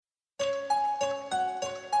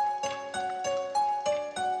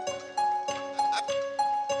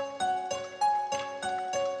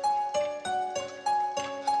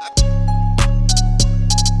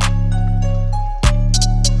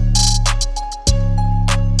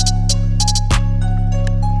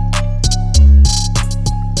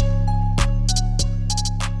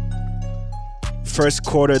first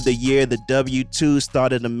quarter of the year, the W-2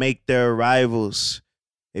 started to make their arrivals.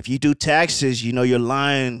 If you do taxes, you know your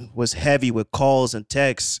line was heavy with calls and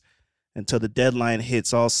texts until the deadline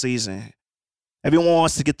hits all season. Everyone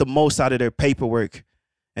wants to get the most out of their paperwork.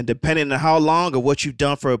 And depending on how long or what you've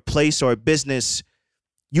done for a place or a business,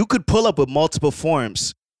 you could pull up with multiple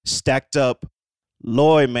forms stacked up.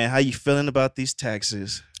 Lloyd, man, how you feeling about these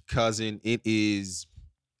taxes? Cousin, it is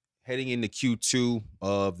heading into Q2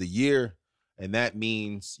 of the year, and that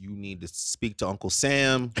means you need to speak to Uncle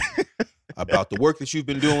Sam about the work that you've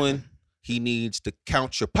been doing. He needs to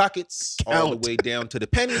count your pockets all the way down to the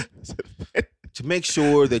penny to make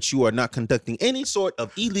sure that you are not conducting any sort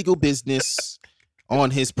of illegal business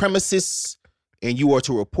on his premises, and you are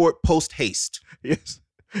to report post haste. Yes.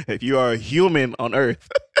 If you are a human on Earth,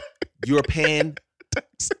 you're paying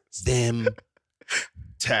them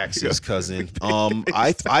taxes, cousin.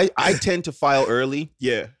 I tend to file early.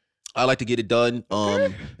 Yeah. I like to get it done.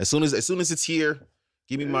 As soon as it's here,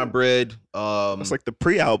 give me my bread. It's like the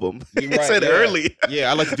pre-album. Right, It said early. Yeah,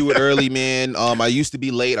 I like to do it early, man. I used to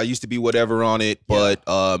be late. I used to be whatever on it, but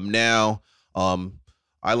now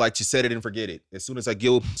I like to set it and forget it. As soon as I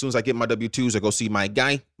get my W-2s, I go see my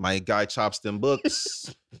guy. My guy chops them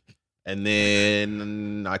books. And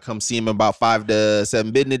then I come see him about 5 to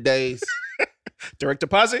 7 business days. Direct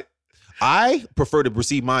deposit? I prefer to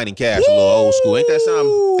receive mine in cash. A little old school. Ain't that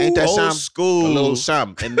some? Ain't that some? Old school. A little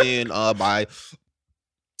some. And then I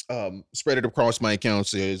spread it across my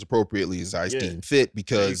accounts as appropriately as I deem fit,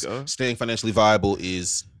 because staying financially viable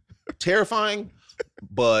is terrifying.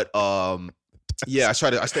 But I try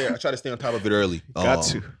to stay on top of it early. Got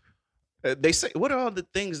to. They say, what are all the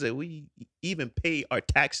things that we even pay our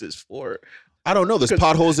taxes for? I don't know. There's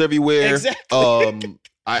potholes everywhere. Exactly.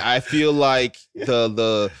 I feel like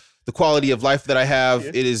the quality of life that I have,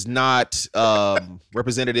 it is not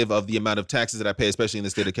representative of the amount of taxes that I pay, especially in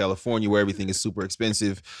the state of California, where everything is super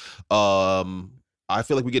expensive. I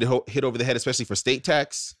feel like we get hit over the head, especially for state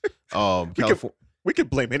tax. We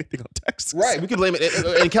could blame anything on taxes. Right. We could blame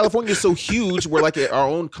it. And California is so huge. We're like our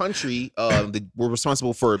own country. We're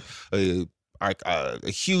responsible for a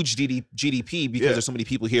huge GDP because there's so many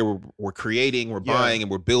people here. We're creating, we're buying,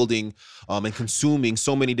 and we're building and consuming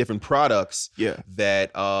so many different products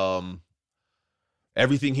that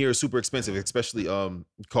everything here is super expensive, especially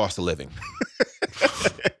cost of living.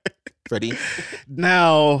 Freddie?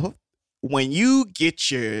 Now, when you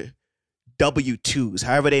get your W-2s,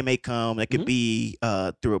 however they may come, it could be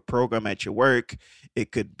through a program at your work.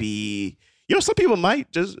 It could be, some people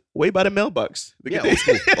might just wait by the mailbox.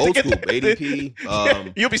 Old school,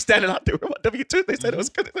 ADP. You'll be standing out there with my W-2. They said it was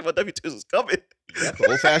good. They said my W-2s was coming. Yeah, the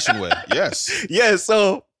old-fashioned way. Yes. Yeah.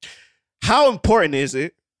 So, how important is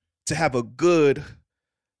it to have a good,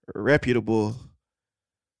 reputable,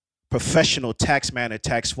 professional tax man or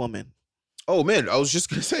tax woman? Oh, man, I was just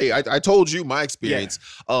going to say, I told you my experience.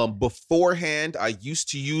 Beforehand, I used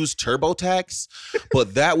to use TurboTax,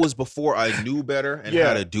 but that was before I knew better and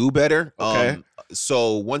how to do better. Okay.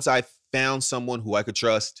 So once I found someone who I could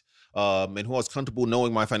trust and who I was comfortable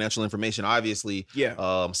knowing my financial information, obviously,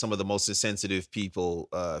 some of the most sensitive people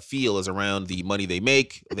feel is around the money they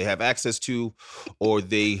make, or they have access to, or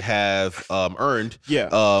they have earned.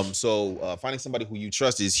 So finding somebody who you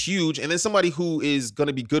trust is huge, and then somebody who is going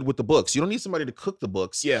to be good with the books. You don't need somebody to cook the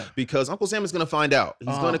books, because Uncle Sam is going to find out.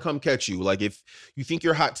 He's going to come catch you. Like, if you think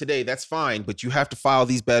you're hot today, that's fine, but you have to file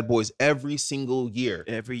these bad boys every single year.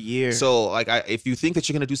 Every year. So, like, if you think that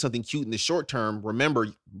you're going to do something cute in the short term, remember,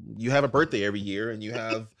 you have a birthday every year, and you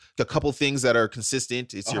have a couple things that are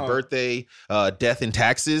consistent. It's your birthday, death, and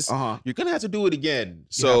taxes. You're going to have to do it again.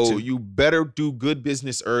 So you better do good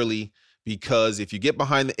business early, because if you get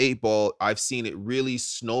behind the 8 ball, I've seen it really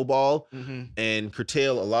snowball and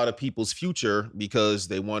curtail a lot of people's future because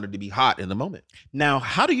they wanted to be hot in the moment. Now,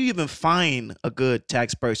 how do you even find a good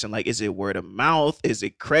tax person? Like, is it word of mouth? Is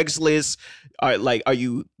it Craigslist? Are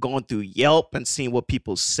you going through Yelp and seeing what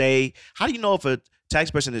people say? How do you know if a tax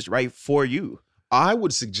person is right for you? I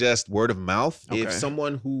would suggest word of mouth. Okay. If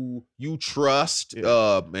someone who you trust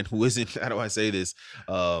and who isn't, how do I say this,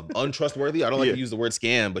 untrustworthy. I don't like to use the word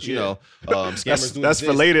scam, but scammers do that's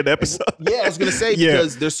for later episode. I was gonna say,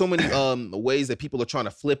 because there's so many ways that people are trying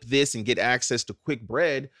to flip this and get access to quick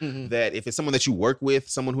bread, that if it's someone that you work with,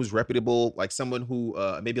 someone who's reputable, like someone who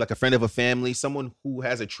maybe like a friend of a family, someone who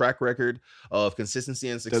has a track record of consistency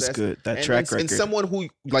and success. That's good. That track record. And someone who,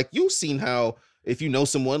 like, you've seen how, if you know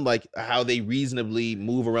someone, like how they reasonably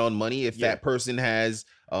move around money, if that person has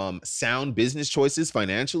sound business choices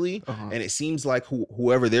financially, and it seems like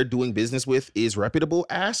whoever they're doing business with is reputable,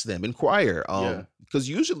 ask them, inquire. Because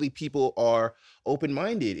usually people are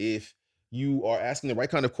open-minded. If you are asking the right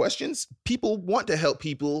kind of questions, people want to help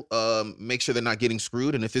people make sure they're not getting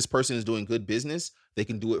screwed. And if this person is doing good business, they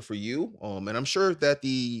can do it for you. And I'm sure that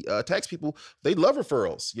the tax people, they love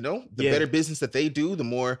referrals. You know, the better business that they do, the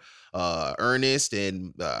more earnest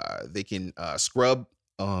and they can scrub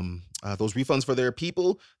those refunds for their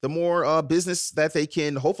people, the more business that they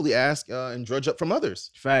can hopefully ask and drudge up from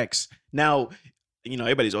others. Facts. Now, you know,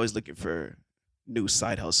 everybody's always looking for new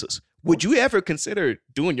side hustles. Would you ever consider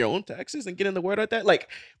doing your own taxes and getting the word out that? Like,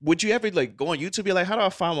 would you ever like go on YouTube and be like, how do I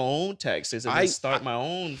file my own taxes and start my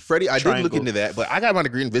own? Freddie, I did look into that, but I got my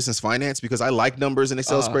degree in business finance because I like numbers and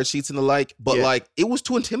Excel spreadsheets and the like. But like, it was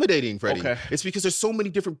too intimidating, Freddie. Okay. It's because there's so many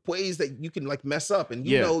different ways that you can like mess up, and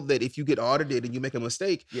you know that if you get audited and you make a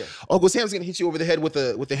mistake, Uncle Sam's gonna hit you over the head with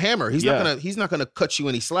a hammer. He's not gonna cut you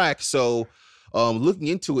any slack. So, looking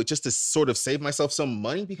into it just to sort of save myself some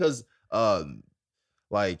money because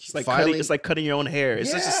it's like cutting your own hair.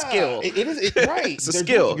 It's just a skill. It is right. It's a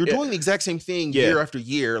skill. You're doing the exact same thing year after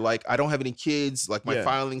year. Like, I don't have any kids. Like, my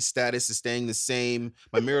filing status is staying the same.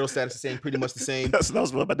 My marital status is staying pretty much the same. That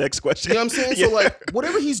was my next question. You know what I'm saying? So like,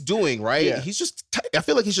 whatever he's doing, right? He's just. I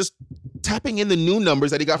feel like he's just tapping in the new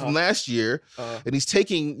numbers that he got from last year, and he's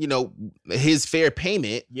taking his fair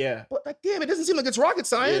payment. Yeah. But like, damn, it doesn't seem like it's rocket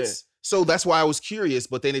science. So that's why I was curious,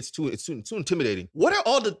 but then it's too intimidating. What are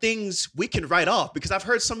all the things we can write off? Because I've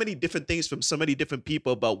heard so many different things from so many different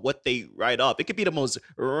people about what they write off. It could be the most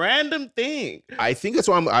random thing. I think that's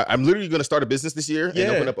why I'm literally going to start a business this year and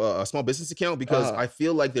open up a small business account because I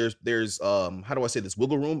feel like there's how do I say this,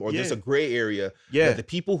 wiggle room, or there's a gray area that the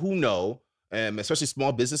people who know, especially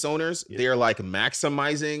small business owners, they're like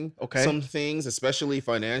maximizing some things, especially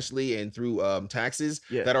financially and through taxes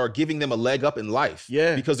that are giving them a leg up in life.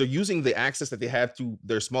 Yeah. Because they're using the access that they have to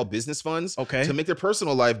their small business funds to make their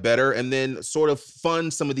personal life better and then sort of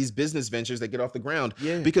fund some of these business ventures that get off the ground.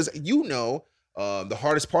 Yeah. Because the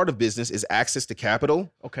hardest part of business is access to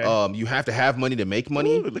capital. Okay. You have to have money to make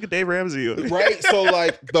money. Ooh, look at Dave Ramsey. Right. So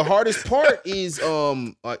like the hardest part is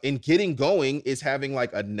in getting going is having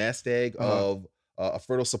like a nest egg of a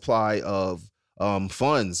fertile supply of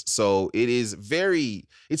funds. So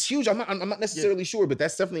it's huge. I'm not necessarily sure, but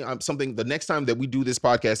that's definitely something. The next time that we do this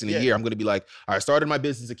podcast in a year, I'm going to be like, I started my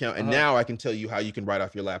business account, and now I can tell you how you can write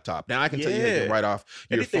off your laptop. Now I can tell you how you can write off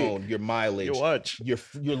your phone, your mileage, your watch,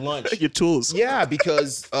 your lunch, your tools. Yeah,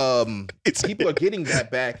 because people are getting that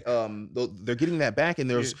back. They're getting that back, and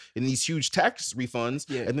there's in these huge tax refunds,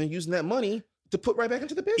 and then using that money to put right back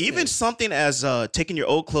into the business. Even something as taking your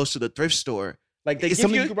old clothes to the thrift store. Like they it's give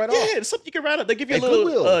you, you can write off. It's something you can write off. They give you a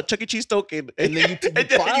little Chuck E. Cheese token, and then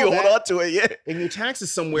you hold on to it. Yeah, and your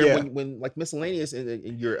taxes somewhere when like miscellaneous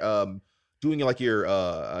and you're doing like your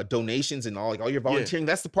donations and all your volunteering.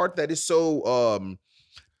 That's the part that is so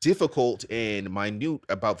difficult and minute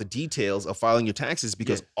about the details of filing your taxes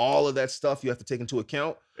because all of that stuff you have to take into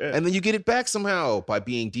account. And then you get it back somehow by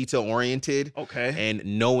being detail oriented, and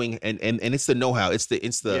knowing, and it's the know-how, it's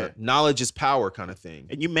the knowledge is power kind of thing.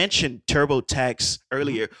 And you mentioned TurboTax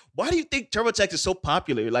earlier. Why do you think TurboTax is so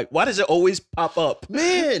popular? Like, why does it always pop up?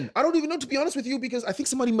 Man, I don't even know, to be honest with you, because I think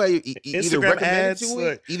somebody might either recommended it to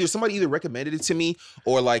it. Either somebody recommended it to me,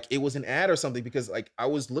 or like it was an ad or something. Because like I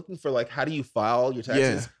was looking for like how do you file your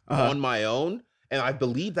taxes on my own. And I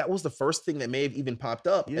believe that was the first thing that may have even popped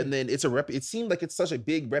up. Yeah. And then it seemed like it's such a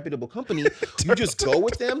big reputable company. You just go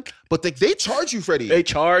with them, but they charge you, Freddie. They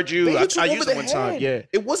charge you. I used it one time. Yeah.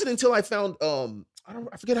 It wasn't until I found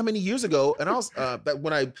I forget how many years ago, and I was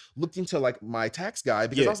when I looked into like my tax guy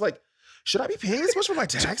because I was like, should I be paying this much for my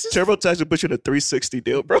taxes? TurboTax will put you in a 360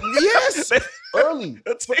 deal, bro. Yes, early.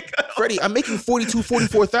 Freddie, I'm making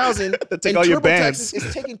 44,000. Take all your bands.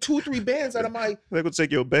 It's taking 2-3 bands out of my. They're gonna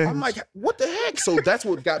take your bands. I'm like, what the heck? So that's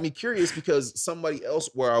what got me curious because somebody else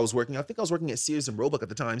where I was working, I think I was working at Sears and Roebuck at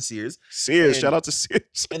the time. Sears. Shout out to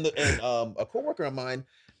Sears. And a coworker of mine,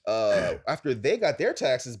 after they got their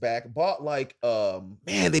taxes back, bought like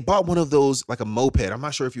they bought one of those like a moped. I'm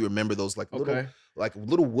not sure if you remember those like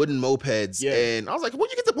little wooden mopeds. And I was like,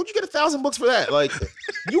 where'd you get $1,000 for that? Like,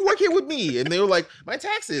 you work here with me. And they were like, my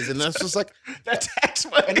taxes. And that's just like that tax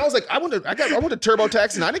money. And I was like, I wanted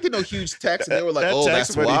TurboTax, and I didn't get no huge tax. And they were like,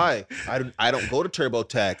 that's money. Why I don't go to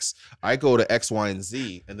TurboTax. I go to X, Y, and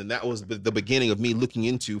Z. And then that was the beginning of me looking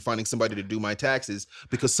into finding somebody to do my taxes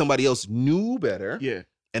because somebody else knew better. Yeah.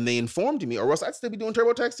 And they informed me, or else I'd still be doing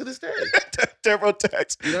TurboTax to this day.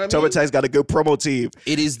 TurboTax. You know what TurboTax got a good promo team.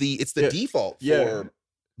 It's the default for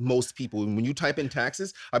most people. And when you type in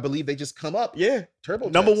taxes, I believe they just come up. Yeah.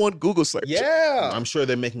 TurboTax. Number one Google search. Yeah. I'm sure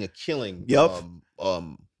they're making a killing. Yep.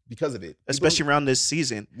 Because of it. Especially around this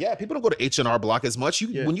season. Yeah. People don't go to H&R Block as much.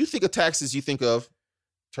 When you think of taxes, you think of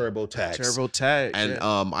TurboTax. And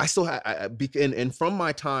I still have, and from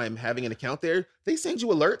my time having an account there, they send you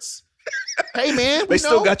alerts. Hey man, they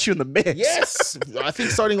still got you in the mix. Yes, I think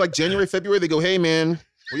starting like January, February, they go, hey man,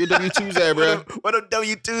 where your W-2s at, bro? What are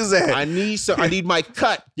W-2s at? I need my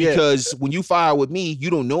cut because when you file with me, you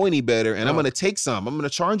don't know any better, and I'm gonna take some. I'm gonna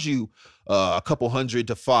charge you a couple $100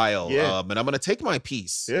 to file, and I'm gonna take my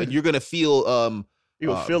piece, and you're gonna feel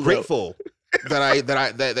grateful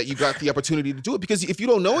that you got the opportunity to do it, because if you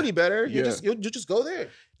don't know any better, you'll just go there.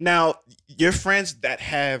 Now, your friends that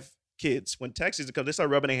have kids, when tax season comes, they start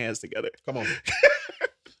rubbing their hands together. Come on.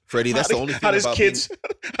 Freddie, that's the only thing how does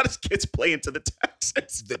kids play into the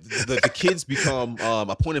taxes? The kids become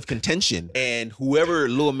a point of contention, and whoever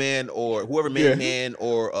little man or whoever man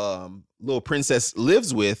or little princess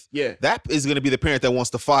lives with, that is going to be the parent that wants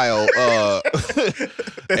to file.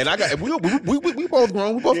 And we both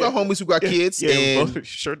grown. We both got homies who got kids. And we both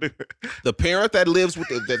sure do. The parent that lives with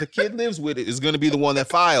that the kid lives with it is going to be the one that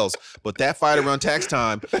files. But that fight around tax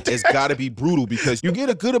time has got to be brutal, because you get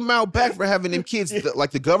a good amount back for having them kids.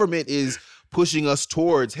 Like the government is pushing us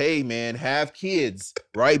towards, hey man, have kids,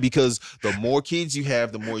 right? Because the more kids you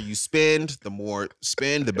have, the more you spend. The more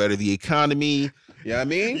spend, the better the economy. You know what I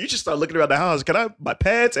mean? You just start looking around the house. Can I have my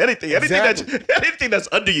pets? Anything that's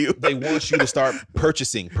under you. They want you to start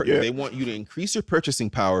purchasing. They want you to increase your purchasing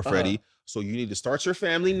power, Freddie. So you need to start your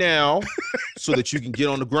family now so that you can get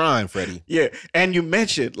on the grind, Freddie. Yeah. And you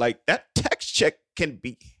mentioned like that tax check can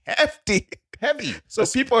be hefty. Heavy. So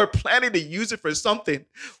people are planning to use it for something.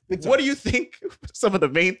 What do you think some of the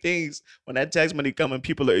main things when that tax money comes and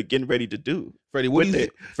people are getting ready to do? Freddie, what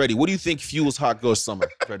do you think fuels hot girl summer,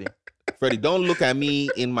 Freddie? Freddie, don't look at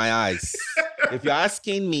me in my eyes. If you're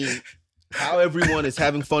asking me how everyone is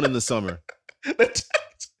having fun in the summer,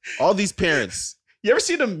 all these parents. You ever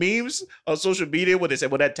see the memes on social media where they say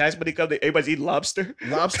when that tax money comes, everybody's eating lobster?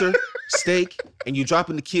 Lobster, steak, and you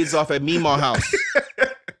dropping the kids off at Meemaw house.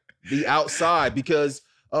 Be outside, because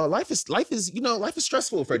life is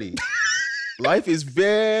stressful, Freddie. Life is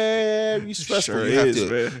very stressful.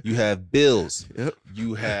 Sure you have bills. Yep.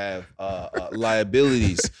 You have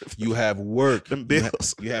liabilities. You have work. Them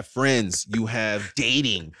bills. You have friends. You have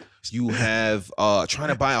dating. You have trying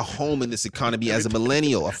to buy a home in this economy as a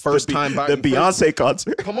millennial, a first-time buyer. The Beyonce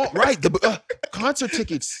concert. Come on, right? The concert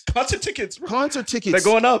tickets. Concert tickets. They're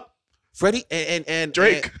going up. Freddie and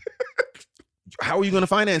Drake. How are you going to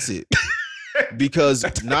finance it? Because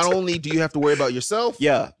not only do you have to worry about yourself, you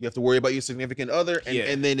have to worry about your significant other,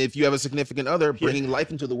 and then if you have a nothing other, bringing life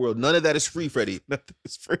into the world. None of that is free, Freddie. Nothing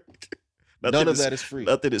is free. None of that is free.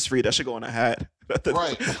 Nothing is free. That should go on a hat.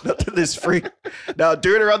 Nothing is free. Right. Now,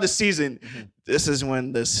 around the season, this is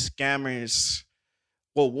when the scammers,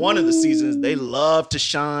 one of the seasons, they love to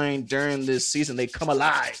shine during this season. They come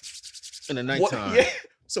alive. In the nighttime.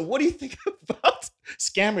 So what do you think about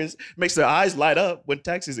scammers? Makes their eyes light up when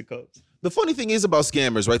tax season comes. The funny thing is about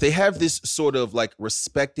scammers, right? They have this sort of like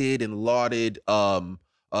respected and lauded hype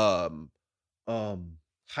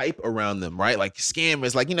around them, right? Like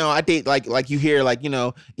scammers, like, I date like you hear like,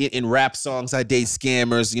 in rap songs, I date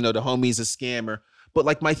scammers, the homie's a scammer. But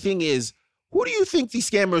like my thing is, who do you think these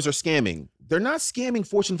scammers are scamming? They're not scamming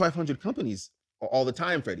Fortune 500 companies all the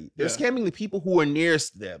time, Freddie. They're scamming the people who are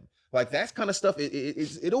nearest them. Like that kind of stuff,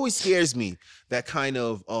 it always scares me, that kind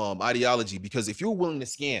of ideology, because if you're willing to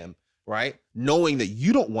scam, right, knowing that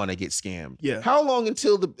you don't want to get scammed, how long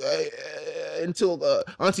until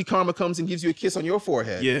Auntie Karma comes and gives you a kiss on your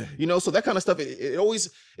forehead? So that kind of stuff, it always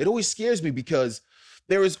scares me, because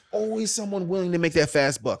there is always someone willing to make that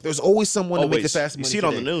fast buck. There's always someone to make the fast money. You see it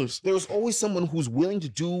on the news. There's always someone who's willing to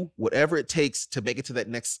do whatever it takes to make it to that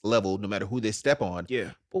next level, no matter who they step on.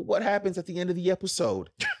 But what happens at the end of the episode?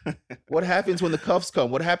 What happens when the cuffs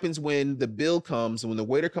come? What happens when the bill comes and when the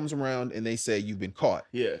waiter comes around and they say you've been caught?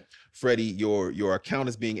 Freddie, your account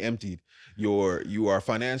is being emptied. You are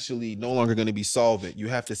financially no longer going to be solvent. You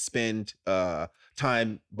have to spend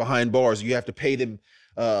time behind bars. You have to pay them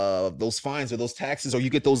those fines or those taxes, or you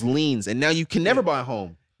get those liens, and now you can never buy a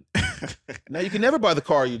home. Now you can never buy the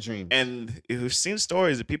car you dream. And we've seen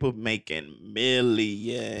stories of people making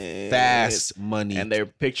millions, fast money, and their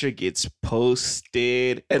picture gets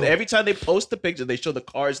posted. And every time they post the picture, they show the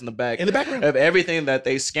cars in the background of everything that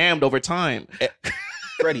they scammed over time.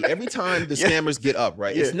 Freddie, every time the scammers get up,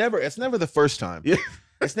 right? It's never the first time.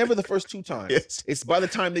 It's never the first 2 times. It's by the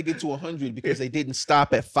time they get to 100, because they didn't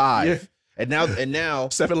stop at 5. And now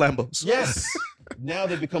 7 Lambos. Yes. Now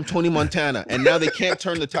they become Tony Montana, and now they can't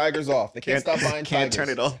turn the Tigers off. They can't stop buying Tigers. Can't turn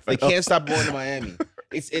it off. They can't stop going to Miami.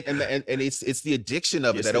 It's the addiction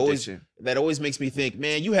of it that that always makes me think,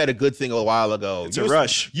 man, you had a good thing a while ago. It's a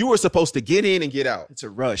rush. You were supposed to get in and get out. It's a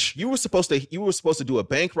rush. You were supposed to do a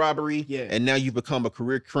bank robbery, and now you've become a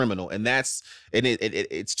career criminal, and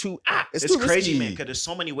it's too it's too crazy, risky. man. Because there's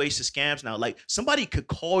so many ways to scams now. Like somebody could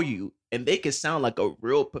call you and they could sound like a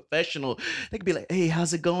real professional. They could be like, "Hey,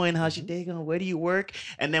 how's it going? How's your day going? Where do you work?"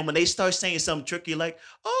 And then when they start saying something tricky, like,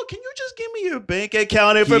 "Oh, can you just give me your bank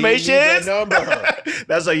account information?" Give me the number.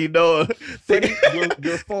 That's how you know. Freddie,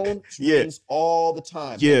 your phone rings all the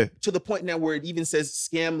time. Yeah. To the point now where it even says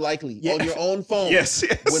scam likely on your own phone. Yes.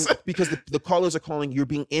 Because the callers are calling, you're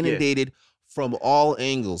being inundated from all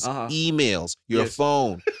angles. Emails, your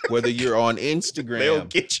phone, whether you're on Instagram, they'll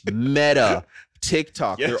get you. Meta,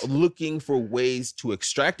 TikTok. They're looking for ways to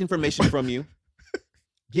extract information from you,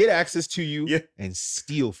 get access to you, and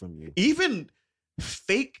steal from you. Even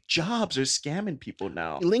fake jobs are scamming people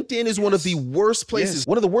now. LinkedIn is one of the worst places.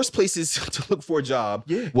 One of the worst places to look for a job.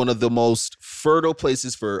 One of the most fertile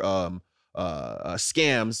places for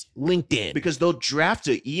scams, LinkedIn. Because they'll draft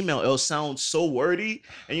an email, it'll sound so wordy,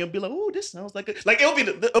 and you'll be like, "Oh, this sounds like it'll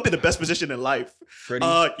be the best position in life, Freddie,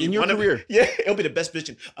 in your career." Yeah, it'll be the best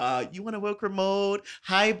position. You want to work remote,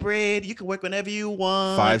 hybrid? You can work whenever you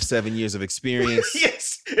want. 5-7 years of experience.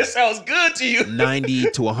 Yes, it sounds good to you.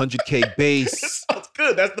 90 to 100K base. It sounds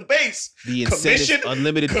good. That's the base. The incentive,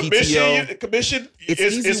 unlimited PTO. Commission.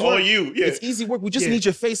 It's on you. Yeah, it's easy work. We just need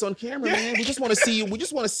your face on camera, man. We just want to see you. We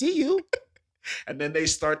just want to see you. And then they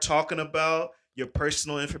start talking about your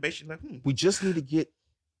personal information. Like, we just need to get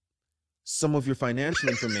some of your financial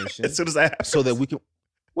information as soon as I have, so that we can.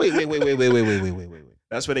 Wait.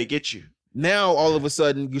 That's where they get you. Now all of a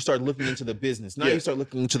sudden you start looking into the business. Now you start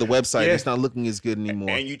looking into the website. It's not looking as good anymore.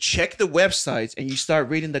 And you check the websites and you start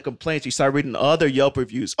reading the complaints. You start reading the other Yelp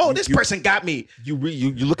reviews. Oh, this person got me. You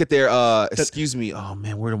look at their excuse me. Oh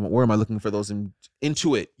man, where am I looking for those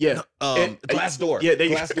Intuit? Yeah. Glassdoor. Yeah,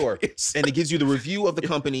 Glassdoor. And it gives you the review of the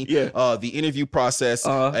company, the interview process,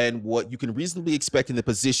 and what you can reasonably expect in the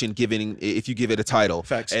position given if you give it a title.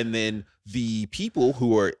 Facts. And then the people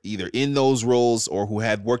who are either in those roles or who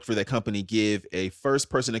have worked for that company give a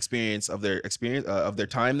first-person experience of their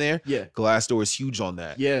time there. Yeah. Glassdoor is huge on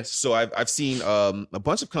that. Yes. So I've seen a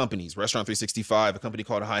bunch of companies, Restaurant 365, a company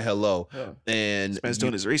called Hi Hello, and Spen's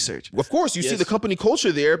doing his research. Of course, you see the company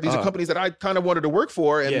culture there. These are companies that I kind of wanted to work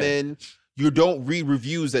for, and then you don't read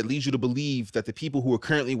reviews that lead you to believe that the people who are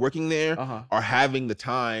currently working there are having the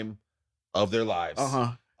time of their lives.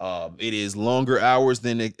 It is longer hours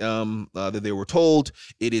than that they were told.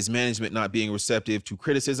 It is management not being receptive to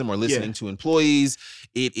criticism or listening to employees.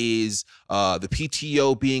 It is the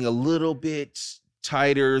PTO being a little bit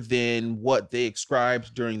tighter than what they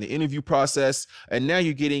ascribed during the interview process. And now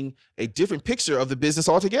you're getting a different picture of the business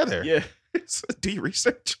altogether. Yeah. So do your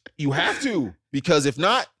research. You have to, because if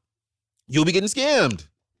not, you'll be getting scammed.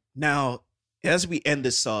 Now, as we end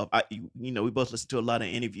this off, we both listen to a lot of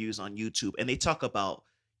interviews on YouTube, and they talk about,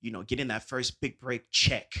 getting that first big break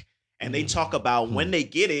check. And they talk about when they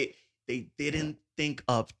get it, they didn't think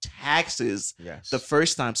of taxes the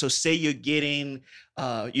first time. So say you're getting,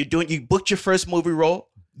 you booked your first movie role.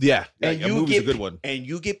 Yeah. And a movie's a good one. And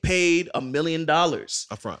you get paid $1 million up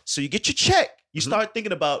front. So you get your check. You start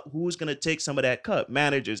thinking about who's going to take some of that cut.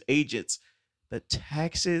 Managers, agents. The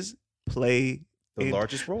taxes play the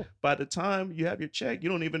largest role. By the time you have your check, you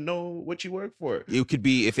don't even know what you work for. It could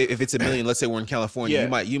be if it's $1 million. Let's say we're in California,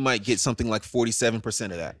 you might get something like 47%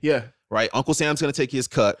 of that. Yeah, right. Uncle Sam's gonna take his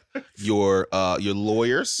cut. Your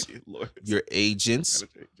lawyers, your agents,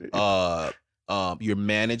 your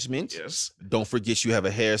management. Yes. Don't forget you have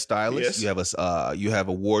a hairstylist. Yes. You have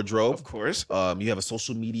a wardrobe. Of course. You have a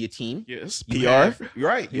social media team. Yes. You're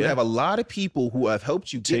right. You have a lot of people who have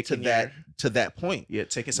helped you get to that point. Yeah.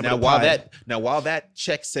 Taking some. While that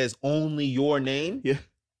check says only your name. Yeah.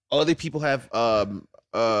 Other people have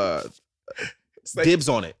dibs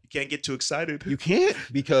on it. You can't get too excited. You can't,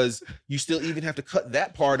 because you still even have to cut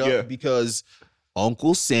that part up because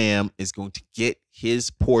Uncle Sam is going to get his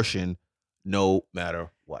portion no matter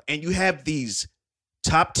what. And you have these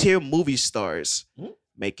top tier movie stars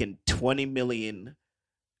making $20 million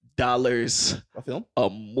a film, a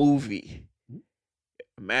movie.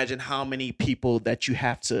 Imagine how many people that you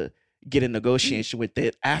have to get in negotiation with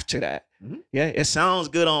it after that. Yeah, it sounds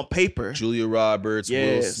good on paper. Julia Roberts,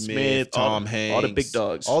 Will Smith, Tom Hanks, all the big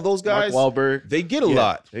dogs, all those guys, Mark Wahlberg, they get a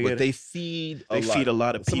lot, but they feed a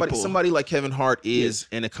lot of people. Somebody like Kevin Hart is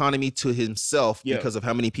an economy to himself because of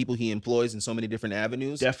how many people he employs in so many different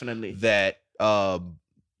avenues. Definitely. That that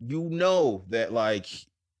like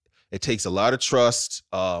it takes a lot of trust.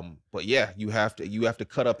 But yeah, you have to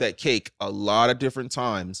cut up that cake a lot of different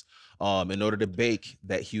times. in order to bake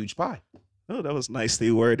that huge pie. Oh, that was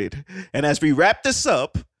nicely worded. And as we wrap this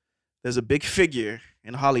up, there's a big figure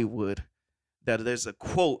in Hollywood that there's a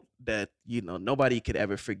quote that, nobody could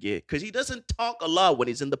ever forget because he doesn't talk a lot when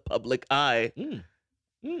he's in the public eye.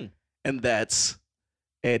 And that's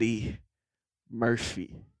Eddie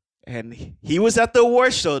Murphy. And he was at the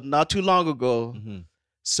award show not too long ago. Mm-hmm.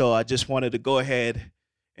 So I just wanted to go ahead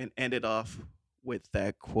and end it off with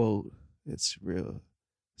that quote. It's real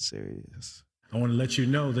serious. I want to let you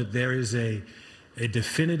know that there is a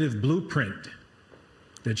definitive blueprint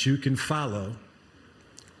that you can follow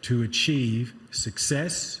to achieve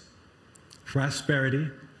success, prosperity,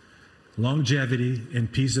 longevity,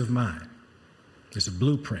 and peace of mind. It's a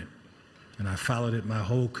blueprint, and I followed it my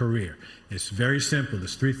whole career. It's very simple.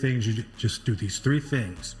 There's 3 things. You just do these 3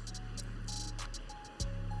 things.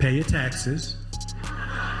 Pay your taxes,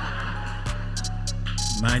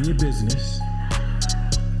 mind your business,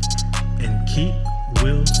 and keep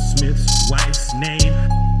Will Smith's wife's name